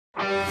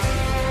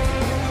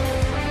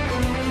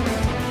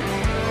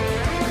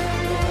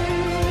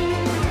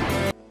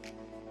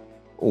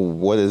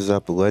What is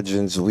up,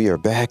 legends? We are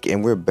back,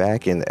 and we're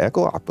back in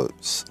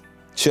Echocalypse,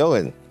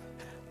 chilling,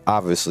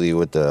 obviously,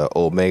 with the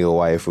Omega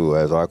Waifu,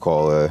 as I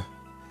call her,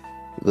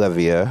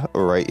 Levia,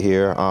 right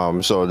here.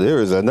 So there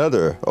is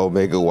another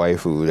Omega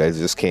Waifu that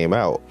just came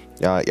out.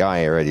 Y'all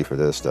ain't ready for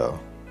this, though.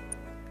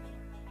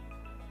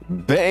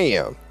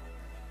 Bam!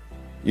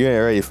 You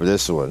ain't ready for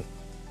this one.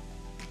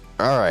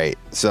 All right,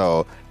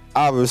 so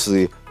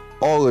obviously,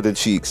 all of the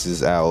cheeks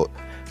is out.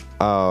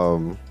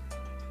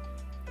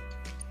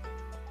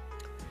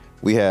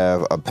 We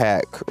have a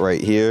pack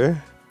right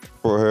here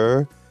for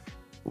her.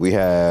 We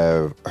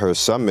have her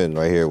summon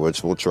right here,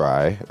 which we'll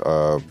try.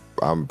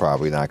 I'm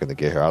probably not going to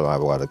get her. I don't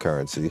have a lot of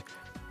currency.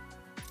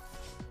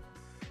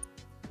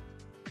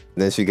 And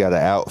then she got an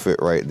outfit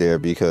right there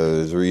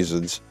because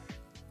reasons.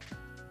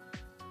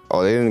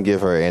 Oh, they didn't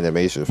give her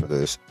animation for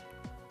this.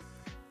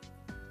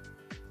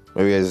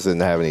 Maybe I just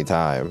didn't have any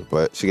time,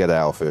 but she got an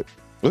outfit.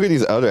 Look at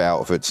these other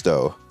outfits,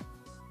 though.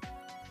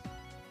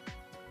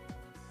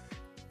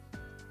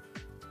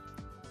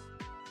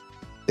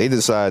 They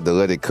decided to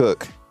let it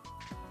cook.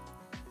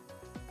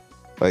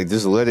 Like,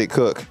 just let it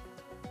cook.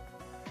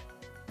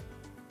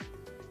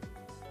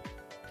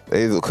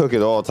 They cook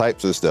it all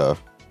types of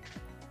stuff.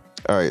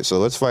 All right, so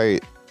let's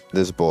fight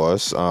this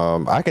boss.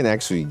 I can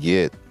actually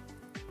get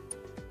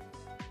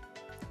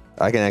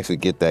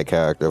that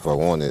character if I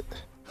want it.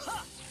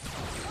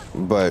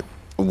 But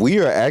we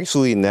are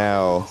actually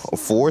now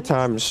 4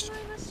 times.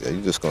 You're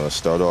just gonna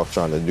start off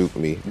trying to nuke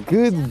me.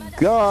 Good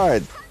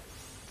God.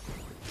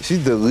 She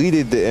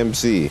deleted the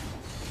MC.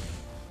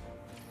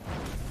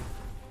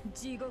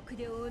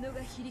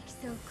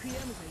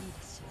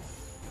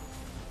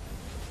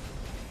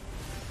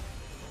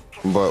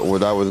 But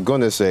what I was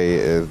going to say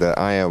is that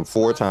I am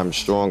 4 times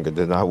stronger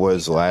than I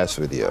was last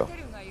video.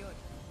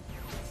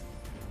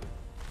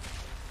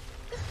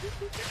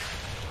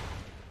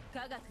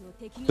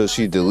 So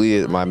she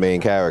deleted my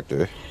main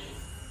character.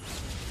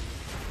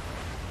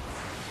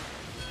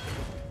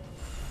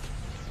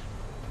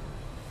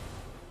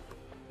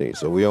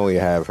 So we only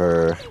have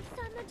her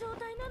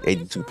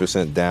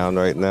 82% down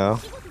right now.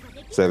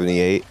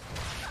 78.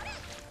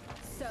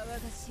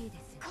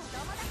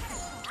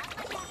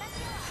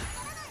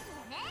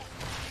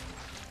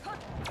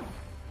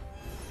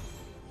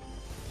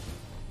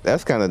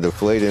 That's kind of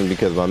deflating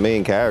because my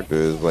main character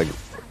is like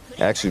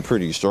actually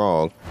pretty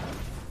strong.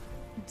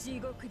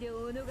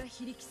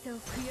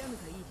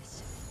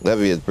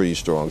 Levy is pretty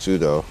strong too,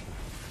 though.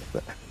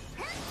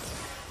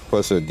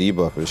 Plus her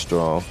debuff is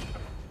strong.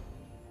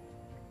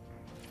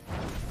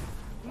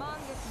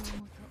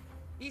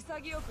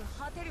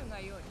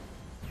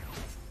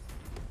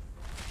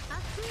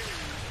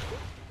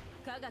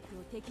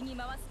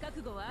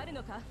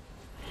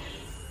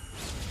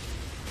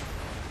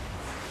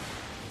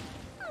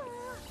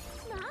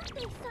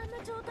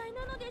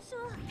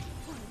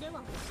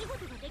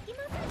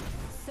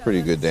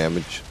 Pretty good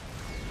damage.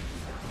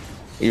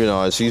 Even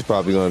though she's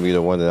probably going to be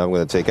the one that I'm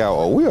going to take out.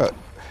 Oh, we are.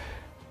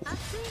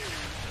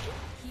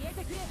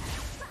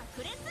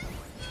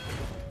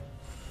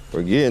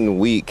 We're getting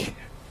weak.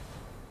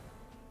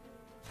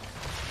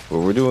 But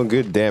we're doing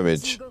good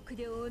damage.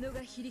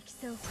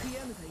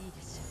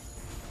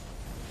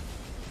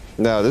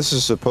 Now, this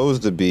is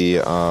supposed to be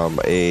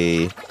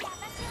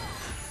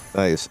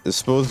nice. It's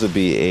supposed to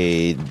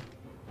be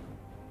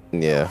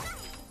yeah,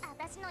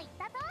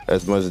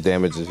 as much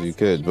damage as you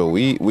could, but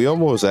we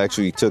almost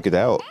actually took it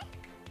out.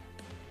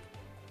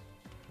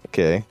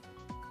 Okay,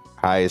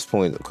 highest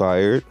point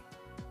acquired.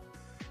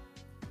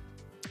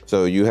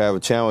 So you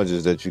have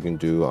challenges that you can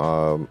do,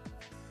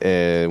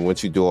 and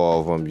once you do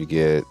all of them, you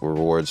get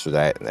rewards for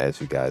that. And as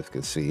you guys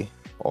can see,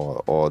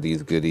 all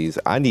these goodies.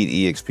 I need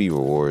EXP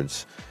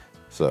rewards.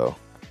 So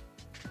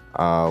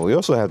we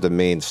also have the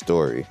main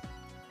story.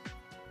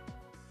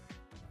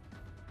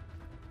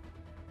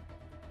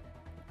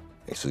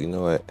 Actually, you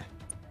know what? I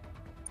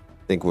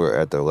think we're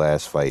at the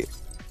last fight.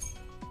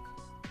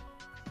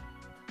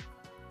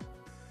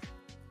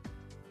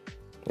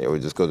 Yeah, we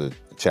just go to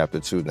chapter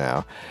 2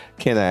 now.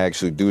 Can I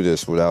actually do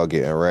this without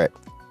getting wrecked?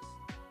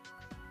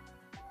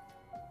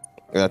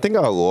 And I think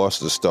I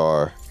lost the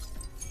star.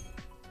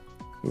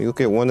 Let me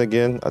look at one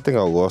again. I think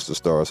I lost the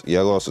stars. Yeah,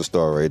 I lost the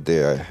star right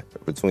there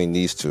between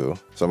these two.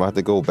 So I'm gonna have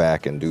to go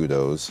back and do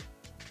those.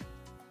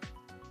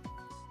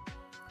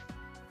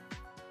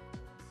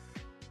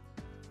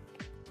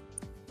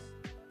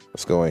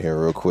 Let's go in here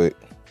real quick.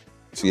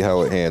 See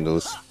how it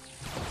handles.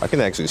 I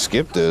can actually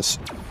skip this.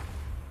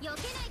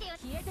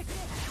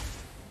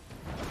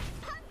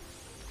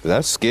 Did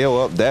that scale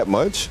up that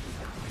much?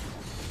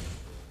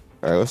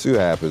 All right, let's see what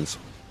happens.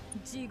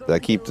 Did I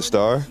keep the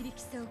star?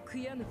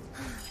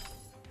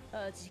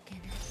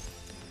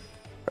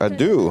 I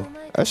do.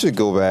 I should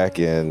go back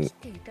and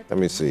let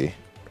me see.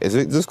 Is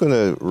it just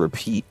gonna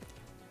repeat?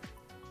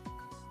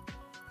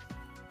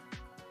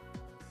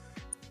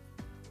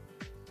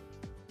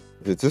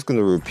 Is it just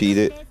gonna repeat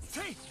it?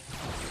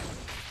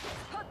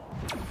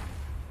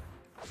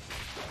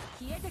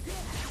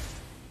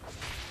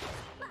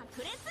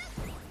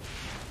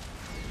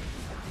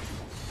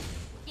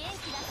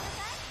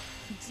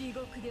 地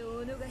獄で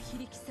斧が非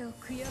力さを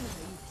悔やむが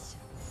いいでしょ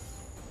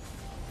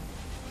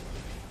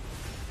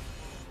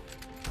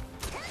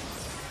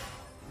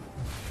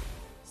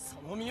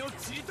う。その身を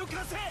ちりと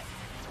かせ。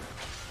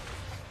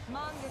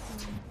満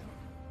月のも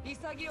と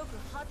潔く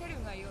果てる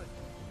がよい。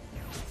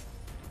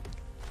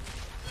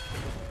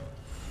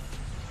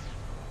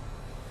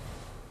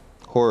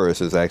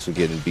Horus is actually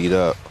getting beat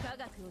up. 科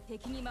学を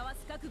敵に回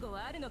す覚悟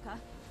はあるのか。なん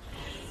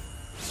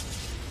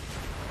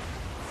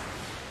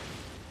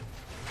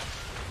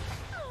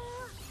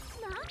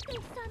て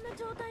悲惨な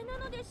状態な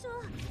のでしょう。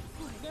こ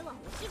れでは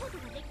お仕事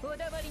ができ。こ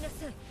だわりな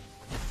さい。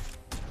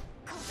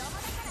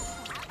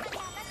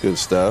 Good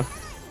stuff.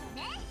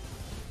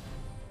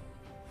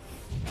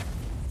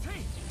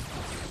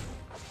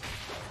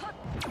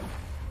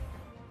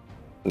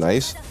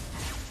 Nice.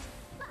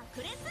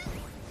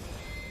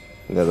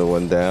 Another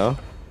one down.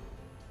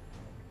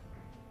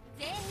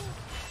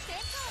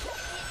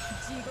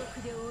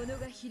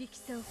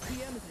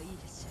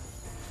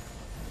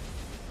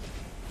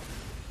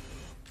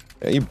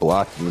 Yeah, you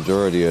blocked the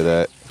majority of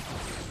that.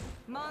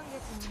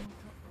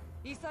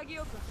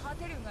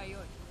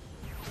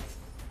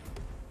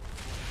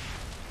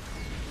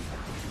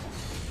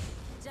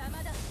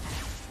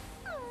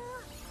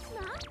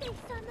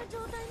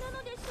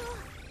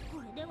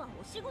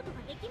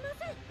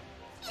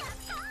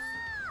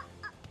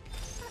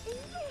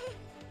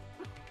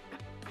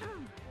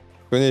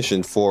 Finish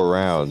in 4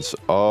 rounds.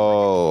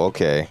 Oh,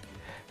 okay.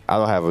 I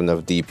don't have enough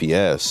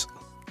DPS.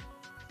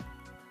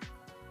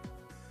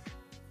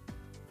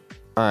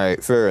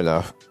 Alright, fair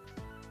enough.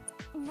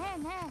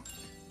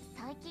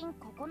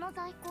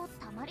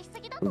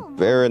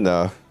 Fair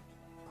enough.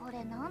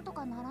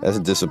 That's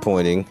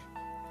disappointing.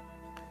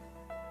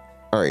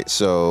 Alright,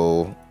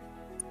 so...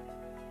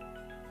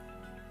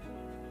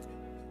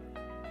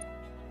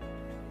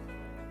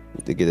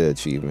 to get an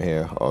achievement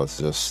here. Oh, it's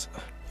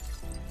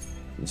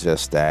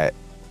just that.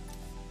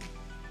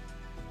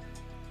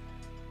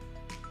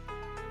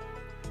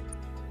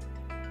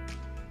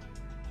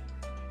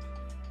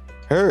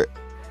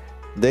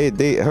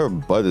 Her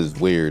butt is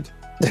weird.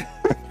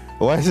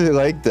 Why is it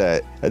like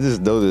that? I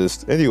just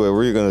noticed. Anyway,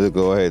 we're gonna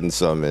go ahead and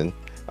summon.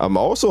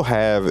 Also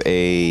have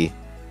a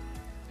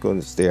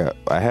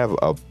I have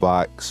a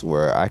box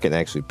where I can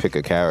actually pick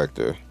a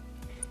character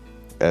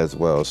as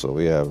well. So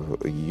we have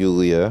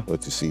Yulia,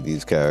 let you see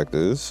these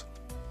characters.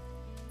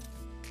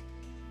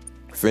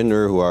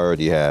 Fenrir, who I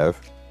already have.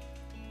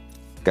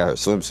 Got her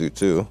swimsuit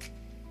too.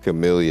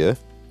 Camellia.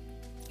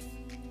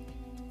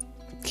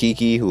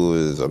 Kiki, who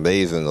is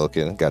amazing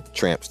looking. Got the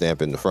tramp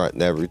stamp in the front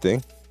and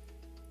everything.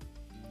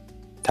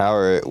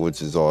 Tower,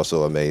 which is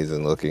also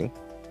amazing looking.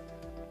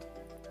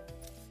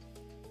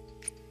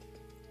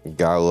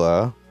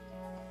 Gala.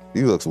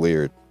 He looks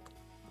weird.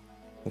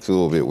 Looks a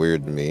little bit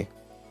weird to me.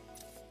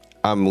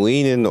 I'm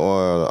leaning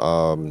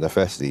on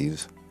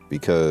Nefestes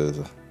because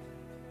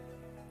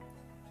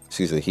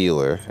she's a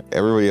healer.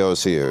 Everybody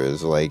else here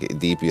is like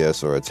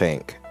DPS or a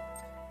tank.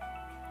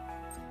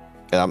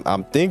 And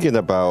I'm thinking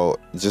about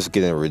just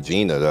getting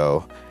Regina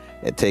though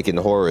and taking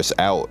Horus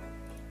out.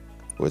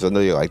 Which I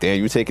know you're like,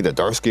 damn, you taking the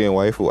dark skinned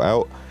waifu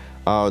out?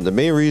 The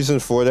main reason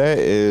for that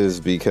is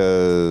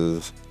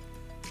because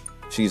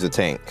she's a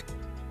tank.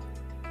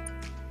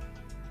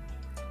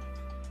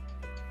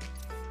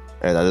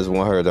 And I just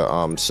want her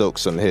to soak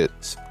some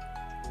hits.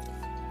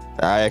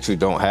 I actually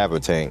don't have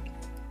a tank.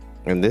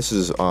 And this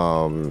is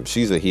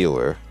she's a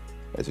healer,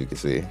 as you can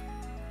see.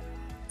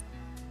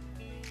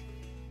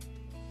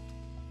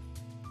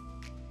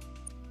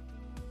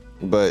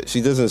 But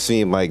she doesn't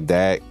seem like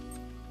that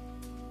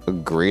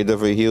great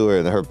of a healer,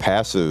 and her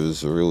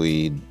passives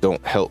really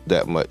don't help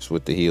that much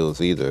with the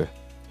heals either.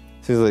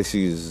 Seems like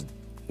she's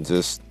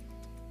just,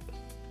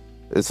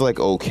 it's like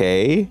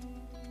okay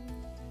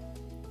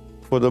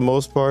for the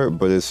most part,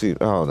 but it's, I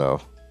don't know.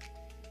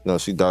 No,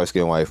 she dark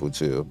skinned waifu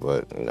too,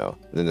 but you know,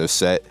 then there's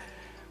Set.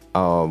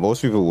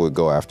 Most people would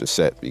go after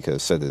Set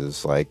because Set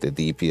is like the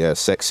DPS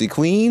sexy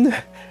queen,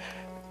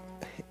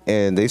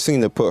 and they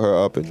seem to put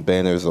her up in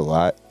banners a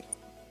lot,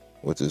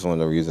 which is one of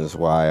the reasons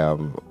why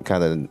I'm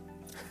kind of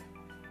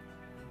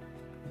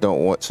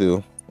don't want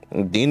to.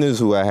 Dina's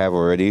who I have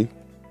already.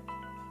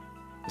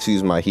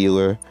 She's my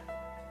healer,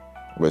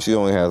 but she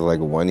only has like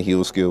one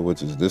heal skill,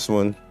 which is this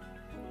one.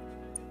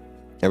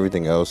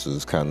 Everything else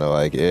is kind of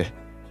like eh.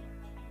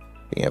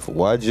 We have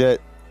Wadjet,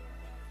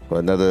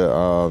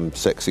 another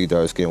sexy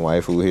dark skin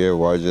waifu here.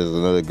 Wadjet is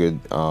another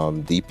good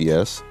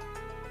DPS,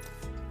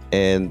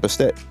 and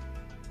Bastet.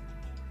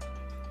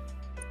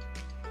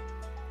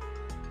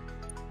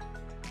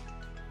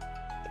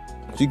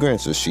 She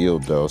grants a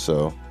shield though,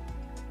 so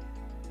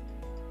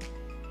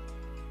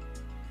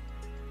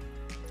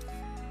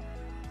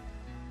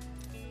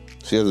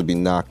she has to be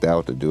knocked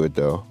out to do it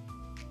though.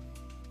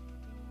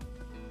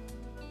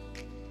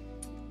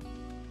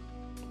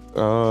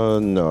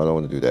 No, I don't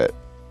want to do that.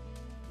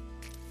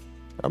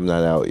 I'm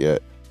not out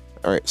yet.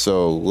 All right,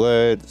 so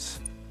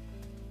let's.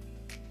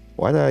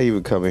 Why did I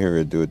even come in here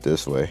and do it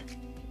this way?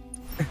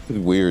 It's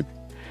weird.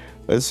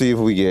 Let's see if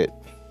we get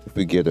if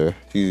we get her.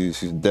 She's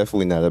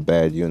definitely not a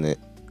bad unit.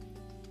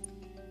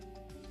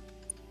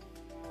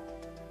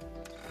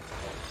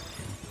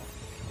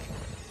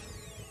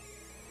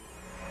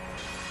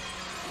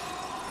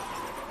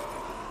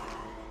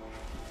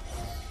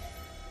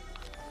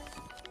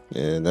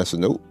 And that's a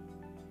note.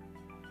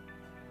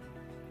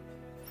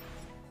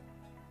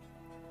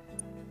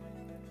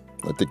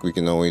 I think we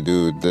can only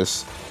do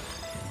this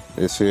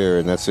here,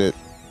 and that's it.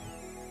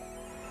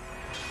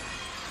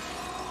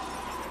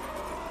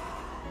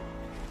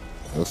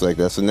 Looks like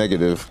that's a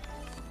negative.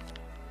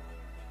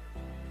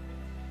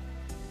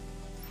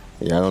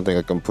 Yeah, I don't think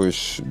I can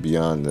push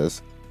beyond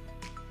this.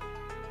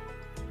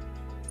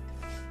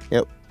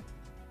 Yep.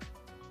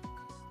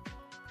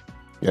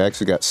 You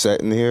actually got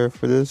set in here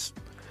for this.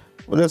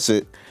 Well, that's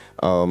it.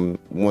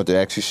 Want to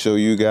actually show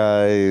you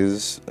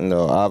guys.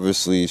 No,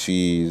 obviously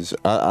she's.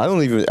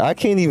 I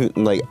can't even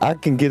like. I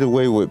can get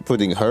away with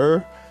putting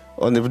her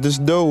on there, but there's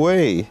no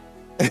way.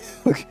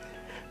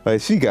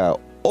 Like she got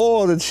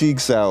all the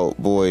cheeks out,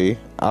 boy.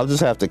 I'll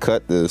just have to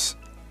cut this.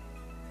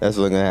 That's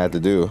what I'm gonna have to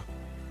do.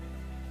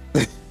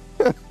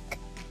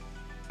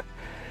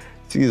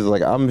 She's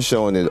like, I'm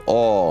showing it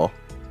all.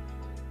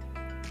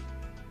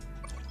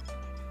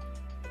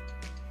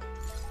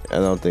 I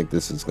don't think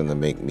this is gonna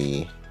make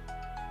me.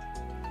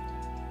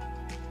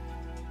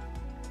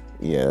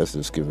 Yeah, it's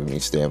just giving me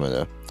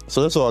stamina.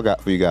 So that's all I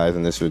got for you guys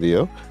in this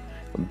video.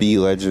 Be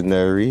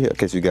legendary. I'll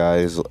catch you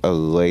guys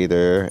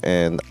later.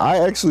 And I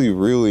actually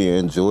really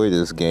enjoy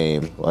this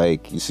game.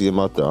 Like, you see I'm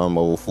up to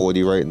level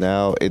 40 right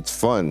now. It's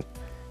fun.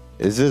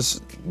 It's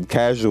just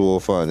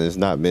casual fun. It's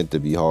not meant to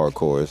be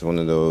hardcore. It's one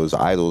of those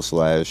idle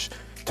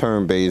 /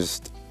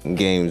 turn-based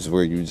games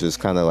where you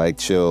just kind of like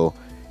chill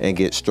and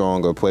get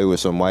stronger, play with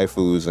some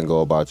waifus, and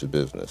go about your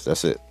business.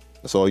 That's it.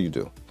 That's all you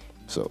do.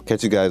 So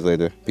catch you guys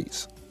later.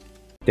 Peace.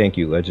 Thank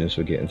you, Legends,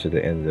 for getting to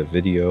the end of the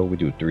video. We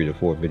do 3 to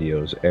 4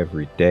 videos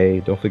every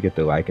day. Don't forget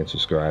to like and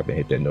subscribe and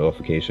hit that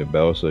notification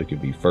bell so you can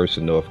be first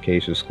in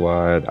notification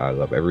squad. I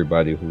love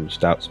everybody who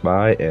stops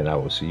by, and I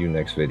will see you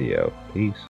next video. Peace.